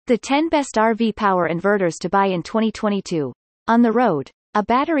The 10 best RV power inverters to buy in 2022. On the road, a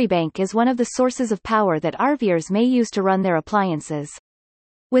battery bank is one of the sources of power that RVers may use to run their appliances.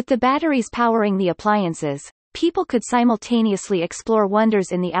 With the batteries powering the appliances, people could simultaneously explore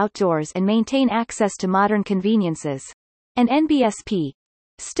wonders in the outdoors and maintain access to modern conveniences. An NBSP.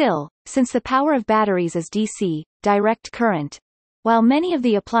 Still, since the power of batteries is DC, direct current, while many of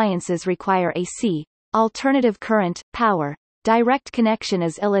the appliances require AC, alternative current, power, direct connection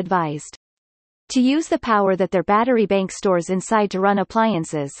is ill-advised. To use the power that their battery bank stores inside to run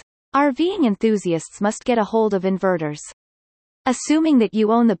appliances, RVing enthusiasts must get a hold of inverters. Assuming that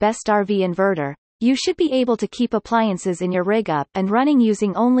you own the best RV inverter, you should be able to keep appliances in your rig up and running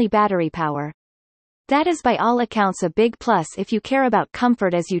using only battery power. That is by all accounts a big plus if you care about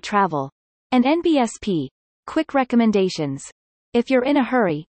comfort as you travel. And NBSP. Quick recommendations. If you're in a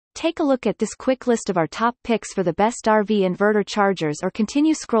hurry, take a look at this quick list of our top picks for the best RV inverter chargers or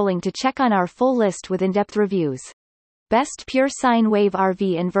continue scrolling to check on our full list with in-depth reviews. Best Pure Sine Wave RV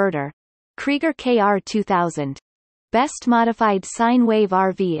Inverter. Krieger KR2000. Best Modified Sine Wave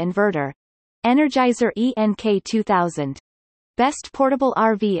RV Inverter. Energizer ENK2000. Best Portable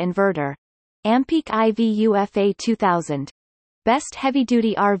RV Inverter. Ampeak IVUFA 2000. Best Heavy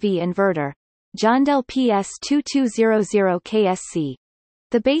Duty RV Inverter. Jondell PS2200KSC.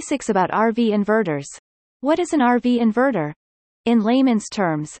 The basics about RV inverters. What is an RV inverter? In layman's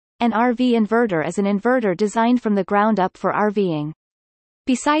terms, an RV inverter is an inverter designed from the ground up for RVing.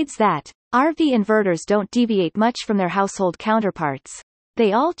 Besides that, RV inverters don't deviate much from their household counterparts.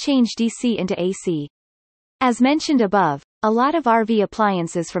 They all change DC into AC. As mentioned above, a lot of RV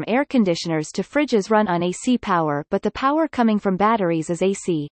appliances from air conditioners to fridges run on AC power, but the power coming from batteries is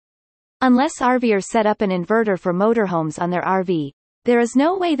AC. Unless RVers set up an inverter for motorhomes on their RV, there is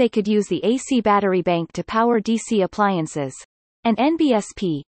no way they could use the AC battery bank to power DC appliances. An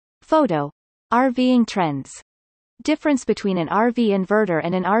NBSP. Photo. RVing trends. Difference between an RV inverter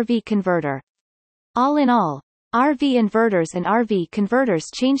and an RV converter. All in all, RV inverters and RV converters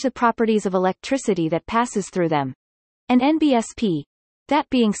change the properties of electricity that passes through them. An NBSP. That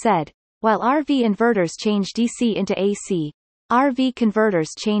being said, while RV inverters change DC into AC, RV converters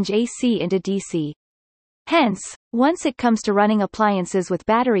change AC into DC. Hence, once it comes to running appliances with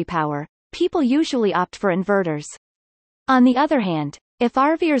battery power, people usually opt for inverters. On the other hand, if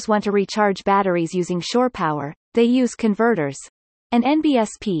RVers want to recharge batteries using shore power, they use converters. An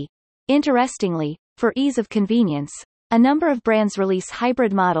NBSP. Interestingly, for ease of convenience, a number of brands release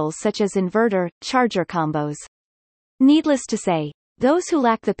hybrid models such as inverter, charger combos. Needless to say, those who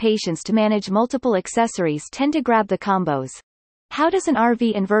lack the patience to manage multiple accessories tend to grab the combos. How does an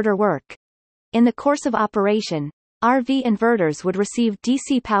RV inverter work? In the course of operation, RV inverters would receive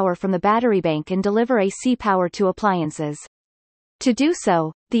DC power from the battery bank and deliver AC power to appliances. To do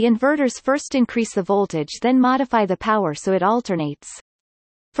so, the inverters first increase the voltage, then modify the power so it alternates.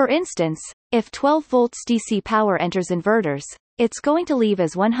 For instance, if 12 volts DC power enters inverters, it's going to leave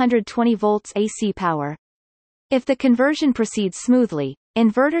as 120 volts AC power. If the conversion proceeds smoothly,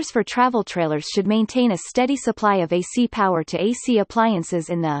 inverters for travel trailers should maintain a steady supply of AC power to AC appliances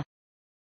in the